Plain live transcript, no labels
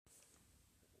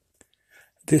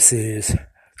This is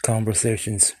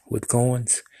Conversations with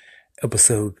Goins,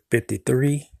 episode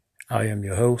 53. I am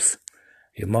your host,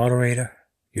 your moderator,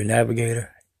 your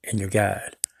navigator, and your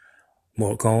guide,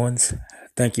 Mort Goins.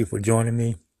 Thank you for joining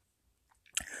me.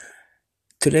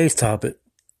 Today's topic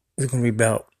is going to be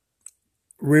about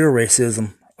real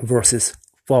racism versus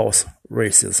false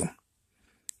racism.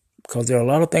 Because there are a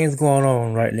lot of things going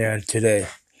on right now today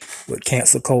with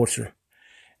cancel culture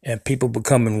and people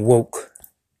becoming woke,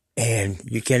 and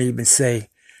you can't even say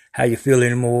how you feel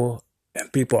anymore,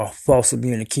 and people are falsely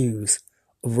being accused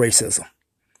of racism.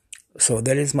 So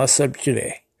that is my subject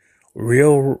today: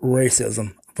 real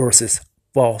racism versus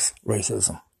false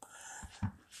racism.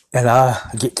 And I'll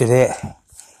get to that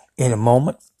in a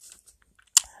moment.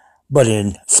 But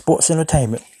in sports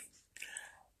entertainment,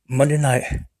 Monday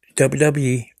night,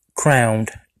 WWE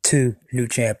crowned two new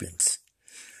champions.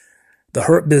 The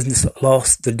Hurt Business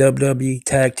lost the WWE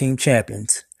Tag Team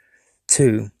Champions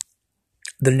to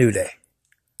the New Day.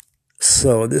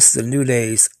 So this is the New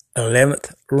Day's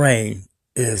 11th reign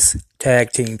as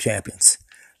Tag Team Champions.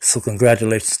 So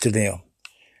congratulations to them.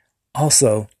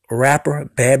 Also, rapper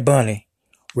Bad Bunny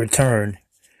returned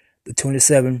the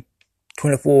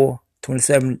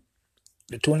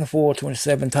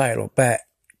 24-27 title back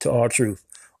to R-Truth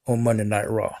on Monday Night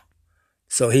Raw.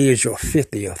 So he is your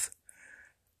 50th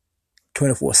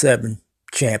 24/7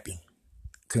 champion.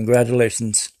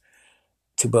 Congratulations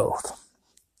to both.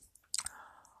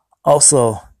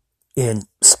 Also, in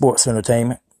sports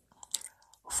entertainment,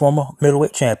 former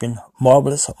middleweight champion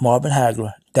Marvelous Marvin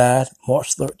Hagler died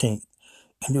March 13th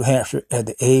in New Hampshire at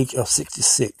the age of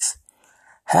 66.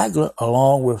 Hagler,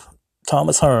 along with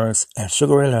Thomas Hearns and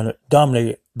Sugar Ray Leonard,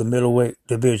 dominated the middleweight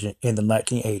division in the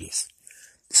 1980s.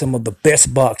 Some of the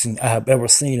best boxing I have ever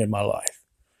seen in my life.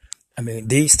 I mean,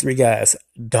 these three guys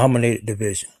dominated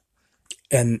division,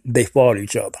 and they fought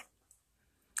each other.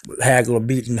 Hagler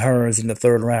beating Hearns in the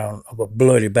third round of a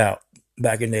bloody bout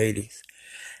back in the 80s,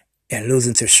 and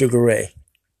losing to Sugar Ray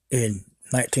in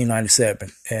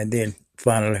 1997, and then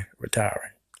finally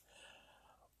retiring.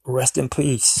 Rest in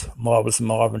peace, Marvelous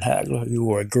Marvin Hagler. You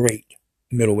were a great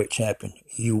middleweight champion.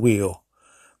 You will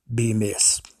be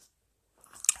missed.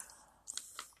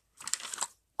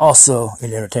 Also,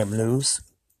 in entertainment news,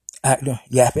 actor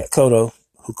Yaphet Kotto,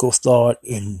 who co-starred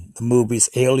in the movies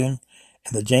Alien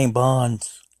and the James Bond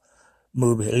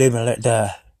movie Live and Let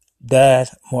Die, died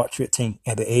March 15th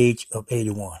at the age of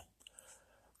 81.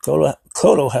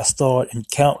 Kotto has starred in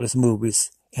countless movies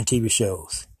and TV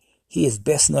shows. He is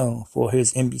best known for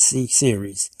his NBC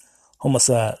series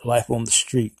Homicide: Life on the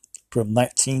Street from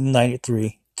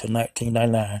 1993 to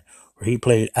 1999, where he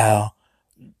played Al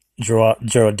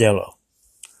Girardello.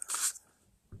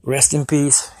 Rest in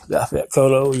peace, Yaphet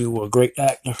Kotto. You were a great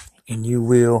actor, and you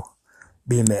will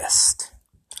be missed.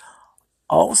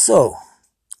 Also,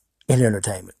 in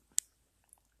entertainment,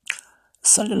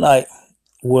 Sunday night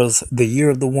was the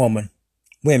year of the women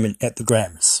at the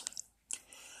Grammys.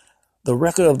 The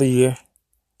record of the year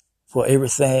for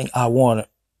Everything I Wanted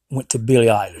went to Billie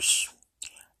Eilish.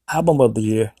 Album of the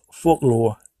year,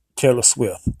 Folklore, Taylor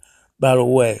Swift. By the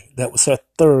way, that was her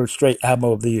third straight album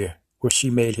of the year where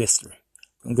she made history.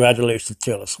 Congratulations,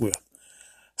 Taylor Swift.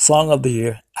 Song of the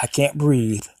year, I Can't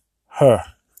Breathe,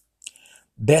 Her.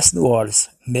 Best New Artist,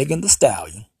 Megan Thee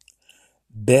Stallion.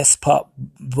 Best Pop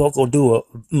Vocal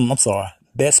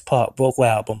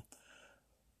Album,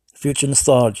 Future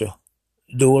Nostalgia,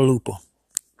 Dua Lipa.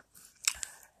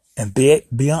 And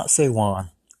Beyonce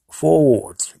won 4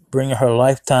 awards, bringing her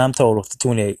lifetime total to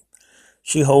 28.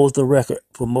 She holds the record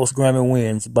for most Grammy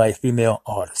wins by a female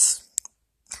artist.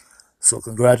 So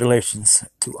congratulations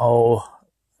to all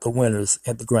the winners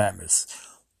at the Grammys.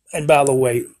 And by the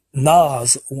way,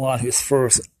 Nas won his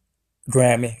first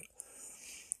Grammy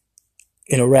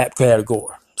in a rap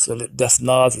category. So that's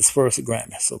Nas' first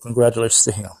Grammy. So congratulations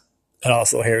to him. And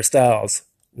also Harry Styles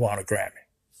won a Grammy.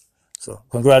 So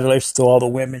congratulations to all the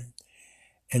women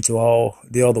and to all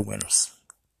the other winners.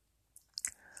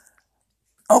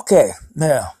 Okay,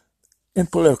 now, in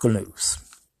political news,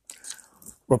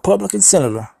 Republican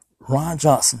Senator Ron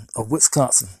Johnson of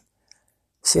Wisconsin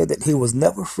said that he was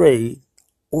never afraid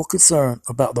or concerned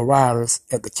about the rioters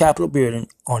at the Capitol building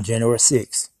on January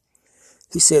 6th.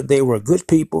 He said they were good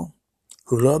people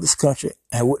who loved this country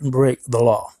and wouldn't break the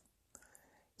law.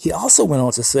 He also went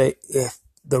on to say if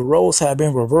the roles had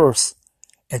been reversed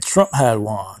and Trump had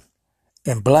won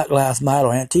and Black Lives Matter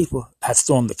Antifa had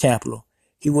stormed the Capitol,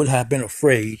 he would have been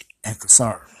afraid and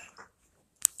concerned.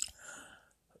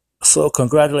 So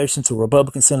congratulations to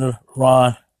Republican Senator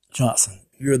Ron Johnson.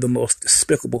 You're the most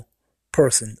despicable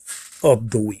person of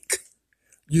the week.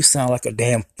 You sound like a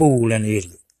damn fool and an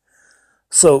idiot.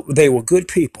 So they were good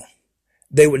people.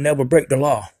 They would never break the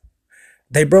law.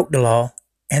 They broke the law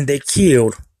and they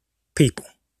killed people.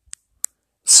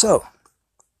 So,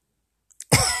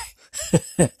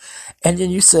 and then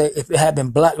you say if it had been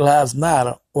Black Lives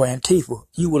Matter or Antifa,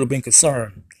 you would have been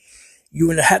concerned. You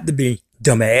wouldn't have to be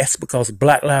dumbass because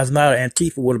Black Lives Matter and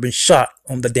Antifa would have been shot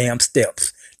on the damn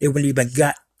steps. They wouldn't even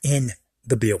got in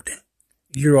the building.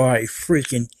 You are a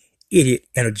freaking idiot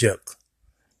and a joke.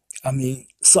 I mean,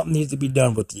 something needs to be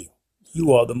done with you.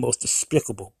 You are the most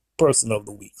despicable person of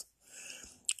the week.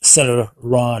 Senator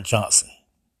Ron Johnson.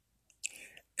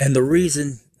 And the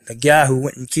reason the guy who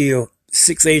went and killed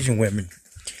 6 Asian women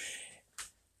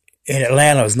in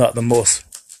Atlanta is not the most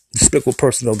despicable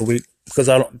person of the week, because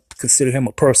I don't consider him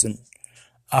a person.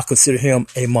 I consider him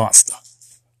a monster.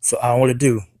 So I only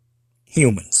do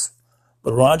humans.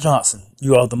 But Ron Johnson,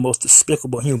 you are the most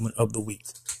despicable human of the week.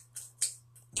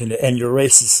 And your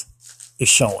racist is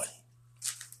showing.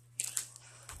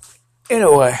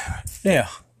 Anyway, now,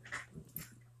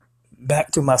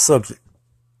 back to my subject.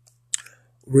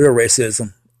 Real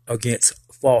racism against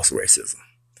false racism.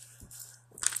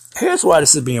 Here's why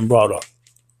this is being brought up.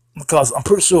 Because I'm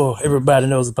pretty sure everybody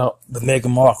knows about the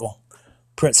Meghan Markle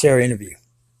Prince Harry interview,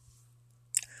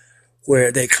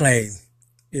 where they claim,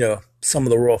 some of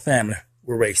the royal family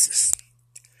were racist.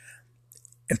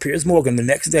 And Piers Morgan the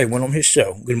next day went on his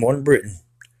show, Good Morning Britain,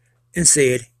 and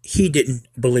said he didn't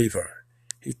believe her.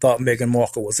 He thought Meghan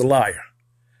Markle was a liar.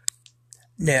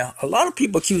 Now, a lot of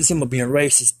people accuse him of being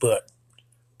racist, but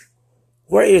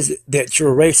where is it that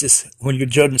you're racist when you're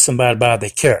judging somebody by their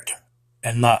character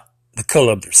and not the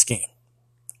color of their skin?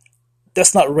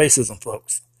 That's not racism,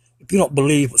 folks. If you don't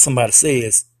believe what somebody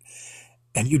says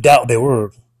and you doubt their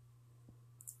word,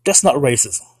 that's not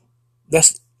racism.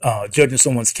 That's judging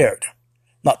someone's character,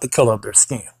 not the color of their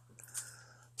skin.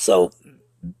 So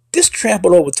this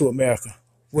trampled over to America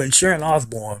when Sharon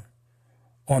Osbourne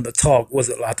on the talk, was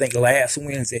it I think last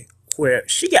Wednesday, where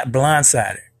she got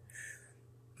blindsided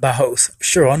by host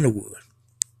Cheryl Underwood,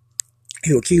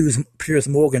 who accused Piers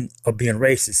Morgan of being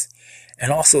racist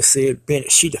and also said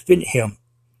she defended him.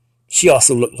 She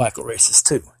also looked like a racist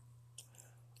too.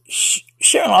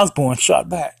 Sharon Osbourne shot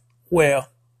back, well,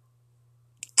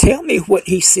 tell me what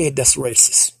he said that's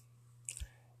racist.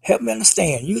 Help me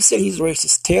understand. You say he's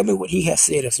racist. Tell me what he has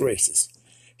said that's racist.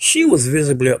 She was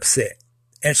visibly upset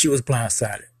and she was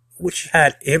blindsided, which she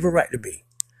had every right to be.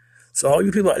 So all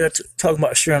you people out there talking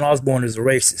about Sharon Osbourne is a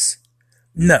racist.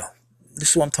 No. This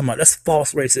is what I'm talking about. That's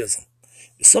false racism.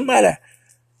 If somebody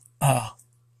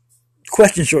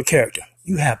questions your character,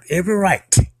 you have every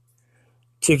right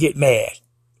to get mad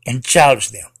and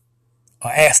challenge them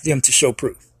or ask them to show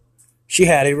proof. She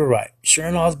had every right.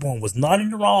 Sharon Osbourne was not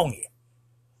in the wrong here.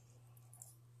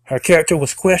 Her character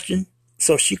was questioned,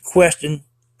 so she questioned,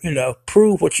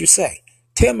 prove what you say.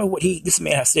 Tell me what this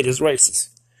man has said is racist.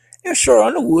 And Cheryl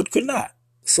Underwood could not.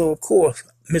 So, of course,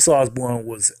 Miss Osbourne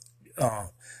was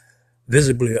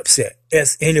visibly upset,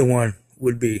 as anyone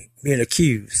would be being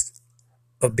accused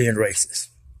of being racist.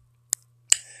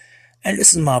 And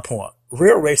this is my point.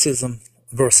 Real racism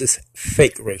versus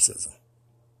fake racism.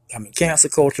 I mean, cancel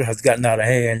culture has gotten out of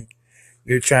hand.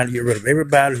 You're trying to get rid of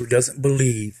everybody who doesn't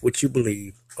believe what you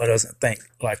believe or doesn't think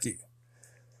like you.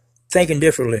 Thinking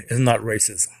differently is not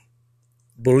racism.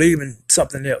 Believing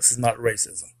something else is not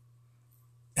racism.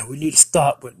 And we need to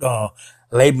stop with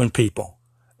labeling people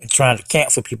and trying to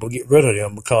cancel people, get rid of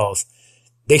them because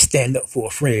they stand up for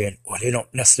a friend or they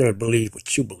don't necessarily believe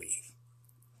what you believe.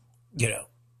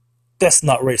 That's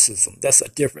not racism. That's a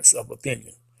difference of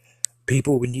opinion.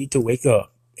 People, we need to wake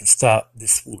up and stop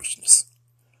this foolishness.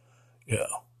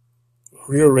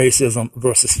 Real racism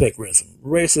versus fake racism.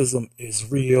 Racism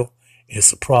is real.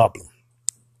 It's a problem.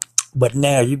 But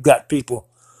now you've got people,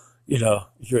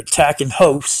 you're attacking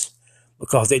hosts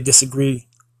because they disagree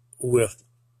with,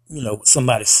 what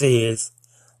somebody says,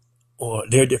 or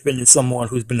they're defending someone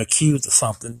who's been accused of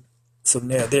something. So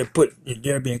now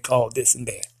they're being called this and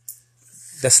that.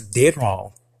 That's dead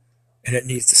wrong, and it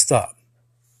needs to stop.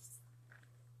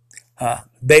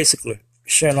 Basically,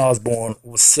 Sharon Osbourne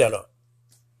was set up.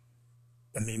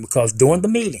 Because during the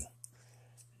meeting,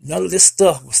 none of this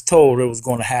stuff was told it was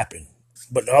going to happen.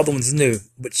 But the other ones knew,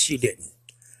 but she didn't.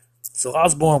 So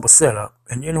Osbourne was set up.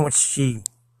 And when she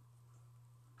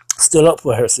stood up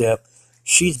for herself,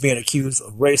 she's being accused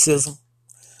of racism.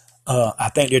 I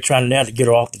think they're trying now to get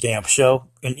her off the damn show.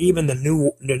 And even the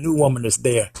new woman that's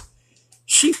there,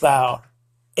 she filed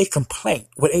a complaint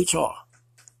with HR.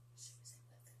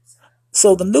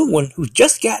 So the new one who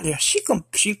just got there, she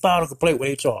filed a complaint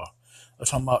with HR.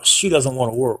 Talking about she doesn't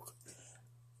want to work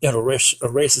in a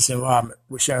racist environment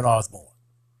with Sharon Osbourne.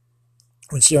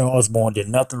 when Sharon Osbourne did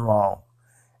nothing wrong.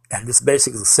 And this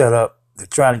basically is a setup. They're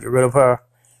trying to get rid of her.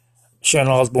 Sharon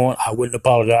Osbourne, I wouldn't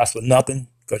apologize for nothing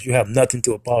because you have nothing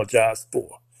to apologize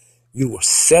for. You were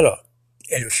set up.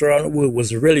 And if Sharon Wood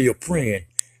was really your friend,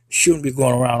 shouldn't be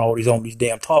going around on these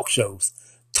damn talk shows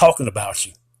talking about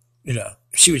you. If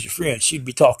she was your friend, she'd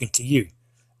be talking to you,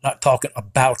 not talking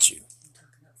about you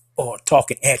or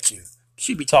talking at you.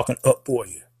 She'd be talking up for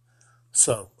you.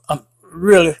 So I'm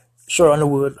really Sharon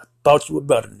Underwood. I thought you were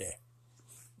better than that.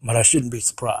 But I shouldn't be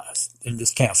surprised in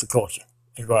this cancel culture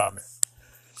environment.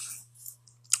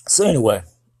 So anyway,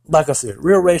 like I said,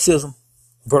 real racism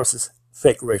versus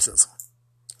fake racism.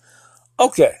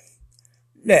 Okay,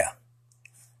 now,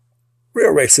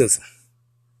 real racism.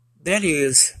 That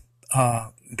is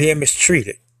being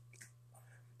mistreated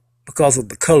because of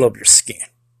the color of your skin.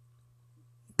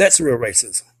 That's real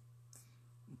racism.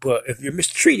 But if you're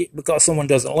mistreated because someone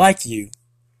doesn't like you,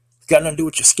 it's got nothing to do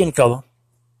with your skin color,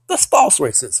 that's false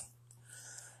racism.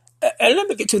 And let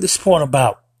me get to this point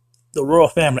about the royal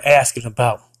family asking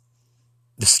about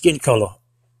the skin color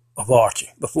of Archie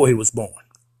before he was born.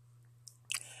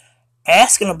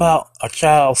 Asking about a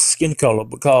child's skin color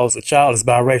because a child is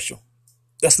biracial,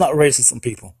 that's not racism,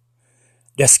 people.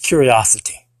 That's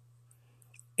curiosity.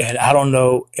 And I don't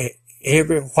know,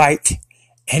 every white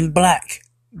and black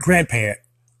grandparent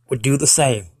would do the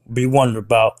same, be wondering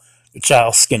about the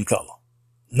child's skin color.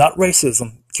 Not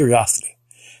racism, curiosity.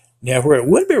 Now, where it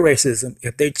would be racism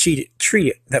if they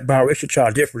treated that biracial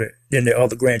child differently than their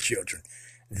other grandchildren.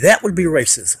 That would be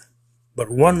racism. But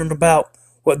wondering about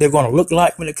what they're going to look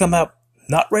like when they come out,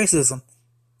 not racism,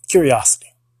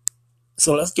 curiosity.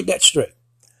 So let's get that straight.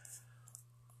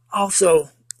 Also,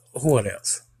 what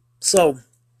else? So,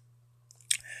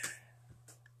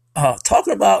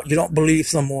 talking about you don't believe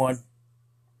someone,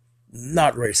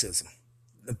 not racism.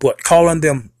 But calling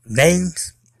them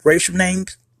names, racial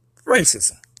names,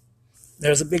 racism.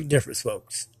 There's a big difference,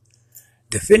 folks.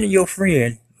 Defending your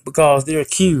friend because they're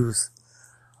accused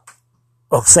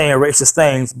of saying racist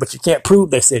things, but you can't prove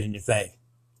they said anything.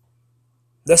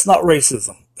 That's not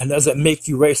racism. And doesn't make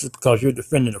you racist because you're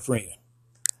defending a friend.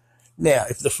 Now,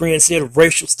 if the friend said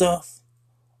racial stuff,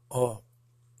 that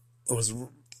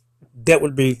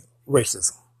would be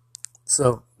racism.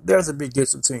 So there's a big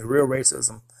difference between real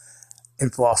racism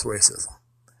and false racism.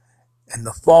 And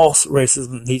the false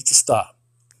racism needs to stop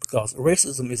because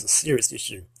racism is a serious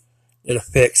issue that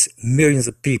affects millions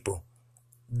of people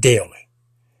daily.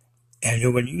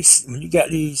 And when you got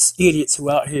these idiots who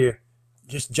out here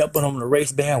just jumping on the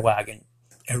race bandwagon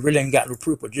and really ain't got no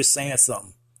proof of just saying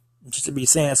something, just to be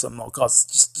saying something because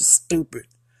it's just stupid,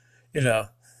 you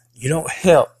don't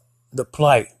help the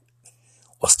plight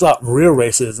or stop real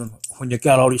racism when you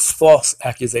got all these false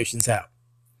accusations out.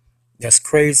 That's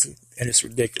crazy and it's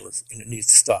ridiculous and it needs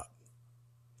to stop.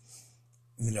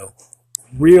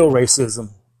 Real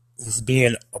racism is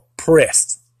being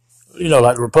oppressed.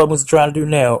 Like the Republicans are trying to do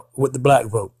now with the black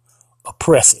vote.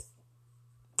 Oppress it.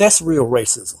 That's real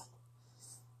racism.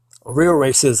 Real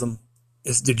racism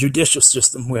is the judicial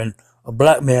system when a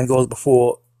black man goes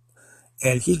before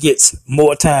and he gets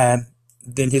more time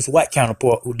than his white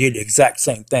counterpart who did the exact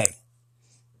same thing.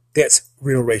 That's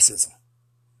real racism.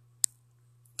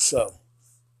 So,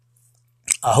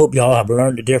 I hope y'all have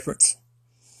learned the difference.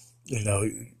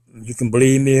 You can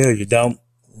believe me or you don't.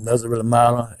 It doesn't really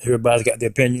matter. Everybody's got their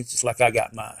opinions, just like I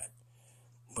got mine.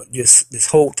 But this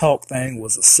whole talk thing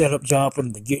was a setup job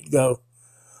from the get-go.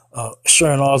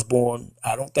 Sharon Osbourne,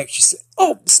 I don't think she said...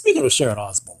 Oh, speaking of Sharon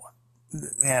Osbourne.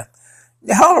 Yeah.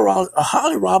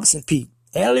 Holly Robinson Peete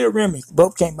and Leah Remini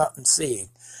both came out and said...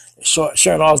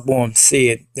 Sharon Osbourne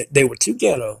said that they were too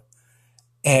ghetto.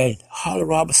 And Holly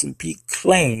Robinson Peete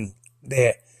claimed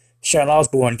that Sharon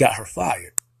Osbourne got her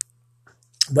fired.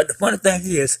 But the funny thing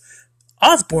is,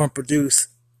 Osbourne produced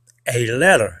a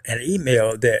letter, an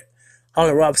email that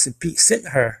Holly Robinson Peete sent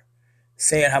her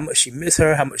saying how much she missed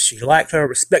her, how much she liked her,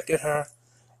 respected her,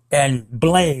 and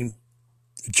blamed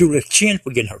Julia Chen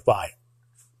for getting her fired.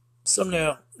 So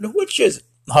now which is it,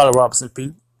 Holly Robinson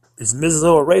Peete? Is Mrs.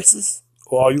 O a racist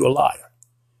or are you a liar?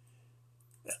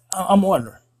 I'm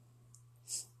wondering.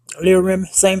 Leah Remini,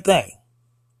 same thing.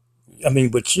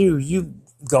 But you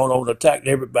going on and attacked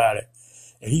everybody.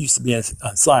 And he used to be in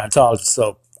Scientology,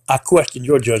 so I question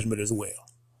your judgment as well.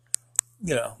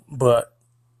 But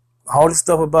all this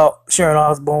stuff about Sharon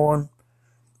Osbourne,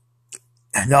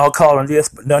 and y'all calling this,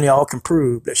 but none of y'all can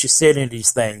prove that she said any of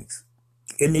these things.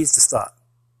 It needs to stop.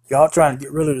 Y'all trying to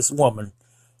get rid of this woman,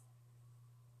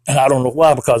 and I don't know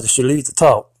why, because if she leaves the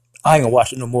talk, I ain't gonna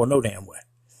watch it no more, no damn way.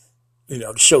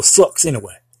 The show sucks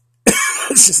anyway.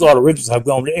 It's just all the originals have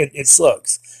gone, it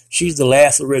sucks. She's the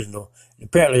last original.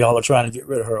 Apparently, y'all are trying to get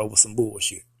rid of her over some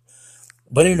bullshit.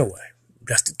 But anyway,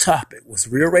 that's the topic. Was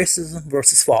real racism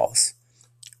versus false?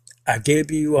 I gave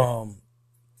you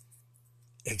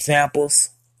examples.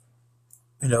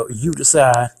 You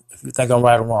decide if you think I'm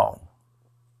right or wrong.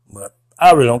 But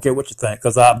I really don't care what you think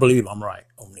because I believe I'm right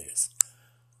on this.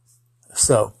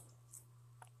 So,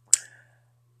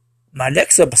 my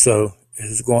next episode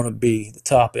is going to be the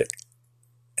topic: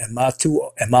 Am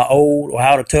I old or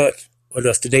out of touch, or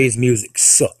does today's music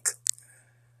suck?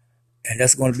 And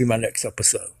that's going to be my next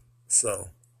episode. So,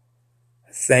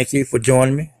 thank you for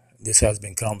joining me. This has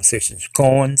been Conversations with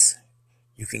Coins.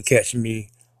 You can catch me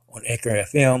on Anchor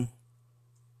FM,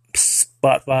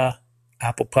 Spotify,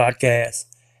 Apple Podcasts,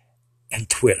 and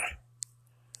Twitter.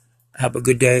 Have a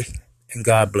good day, and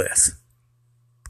God bless.